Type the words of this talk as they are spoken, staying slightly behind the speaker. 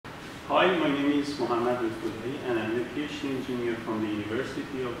Hi, my name is Mohammad Lotfollahi, and I'm a PhD engineer from the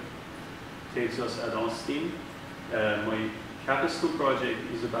University of Texas at Austin. My capstone project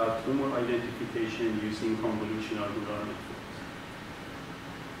is about tumor identification using convolutional neural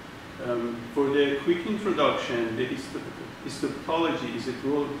networks. For the quick introduction, the histopathology is a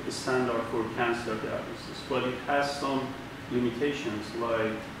gold standard for cancer diagnosis, but it has some limitations,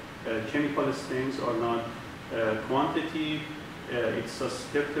 like chemical stains are not quantitative, it's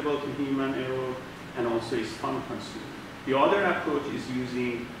susceptible to human error, and also it's time-consuming. The other approach is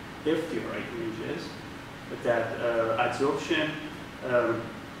using FTRI images that adsorption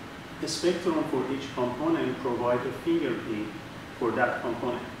spectrum for each component provide a fingerprint for that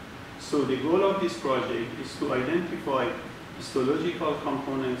component. So the goal of this project is to identify histological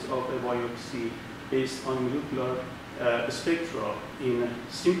components of a biopsy based on molecular spectra. In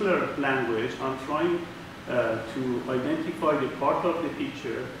simpler language, I'm trying to identify the part of the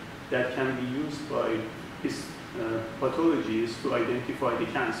picture that can be used by pathologies to identify the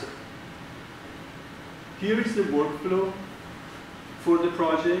cancer. Here is the workflow for the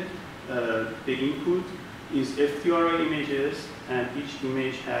project. The input is FTRI images, and each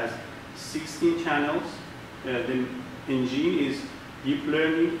image has 16 channels. The engine is deep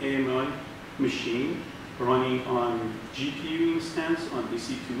learning AMI machine running on GPU instance on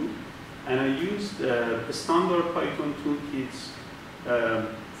EC2. And I used standard Python toolkits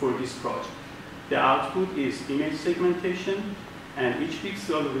for this project. The output is image segmentation, and each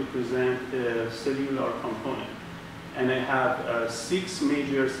pixel represents a cellular component. And I have 6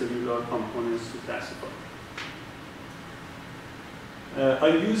 major cellular components to classify. I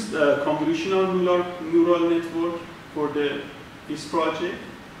used a convolutional neural network for this project,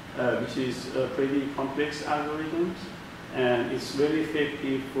 which is a pretty complex algorithm, and it's very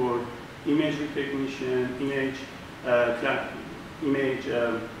effective for image recognition, image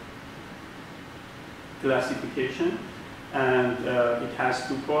classification, and it has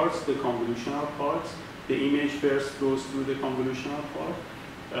 2 parts, the convolutional parts. The image first goes through the convolutional part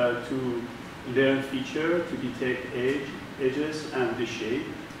to learn feature, to detect edges and the shape,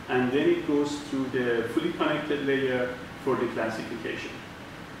 and then it goes through the fully connected layer for the classification.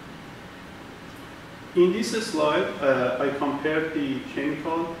 In this slide, I compared the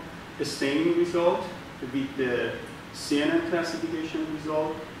chemical staining result with the CNN classification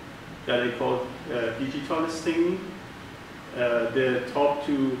result that I called digital staining. The top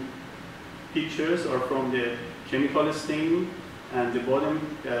 2 pictures are from the chemical staining, and the bottom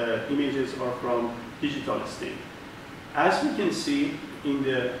images are from digital staining. As we can see in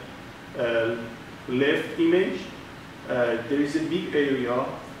the left image, there is a big area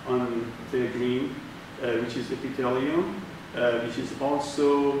on the green, which is epithelium, which is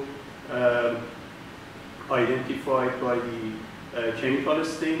also identified by the chemical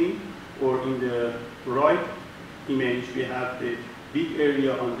staining. Or in the right image, we have the big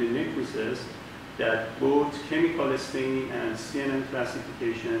area on the necklaces that both chemical staining and CNN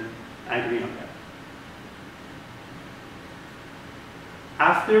classification agree on that.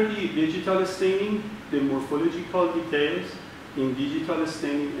 After the digital staining, the morphological details in digital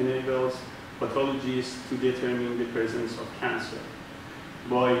staining enables pathologists to determine the presence of cancer.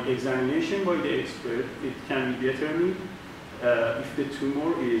 By examination by the expert, it can be determined if the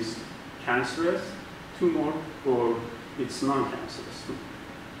tumor is cancerous tumor or it's non-cancerous tumor.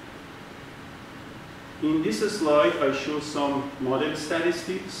 In this slide, I show some model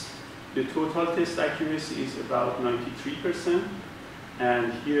statistics. The total test accuracy is about 93%,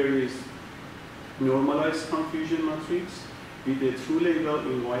 and here is normalized confusion matrix with the true label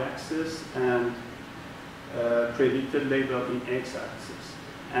in y-axis and predicted label in x-axis.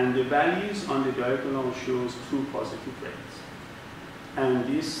 And the values on the diagonal shows true positive rates. And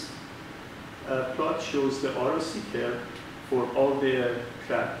this plot shows the ROC curve for all the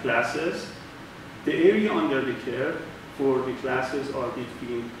classes. The area under the curve for the classes are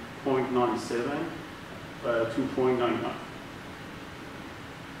between 0.97 to 0.99.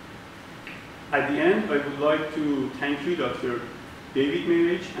 At the end, I would like to thank you, Dr. David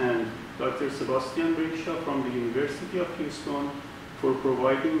Marriage and Dr. Sebastian Brescia from the University of Houston for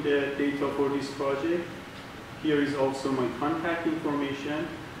providing the data for this project. Here is also my contact information,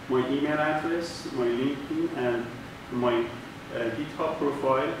 my email address, my LinkedIn, and my GitHub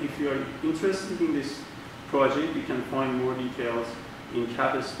profile. If you are interested in this project, you can find more details in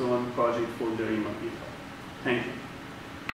Capstone project folder in my GitHub. Thank you.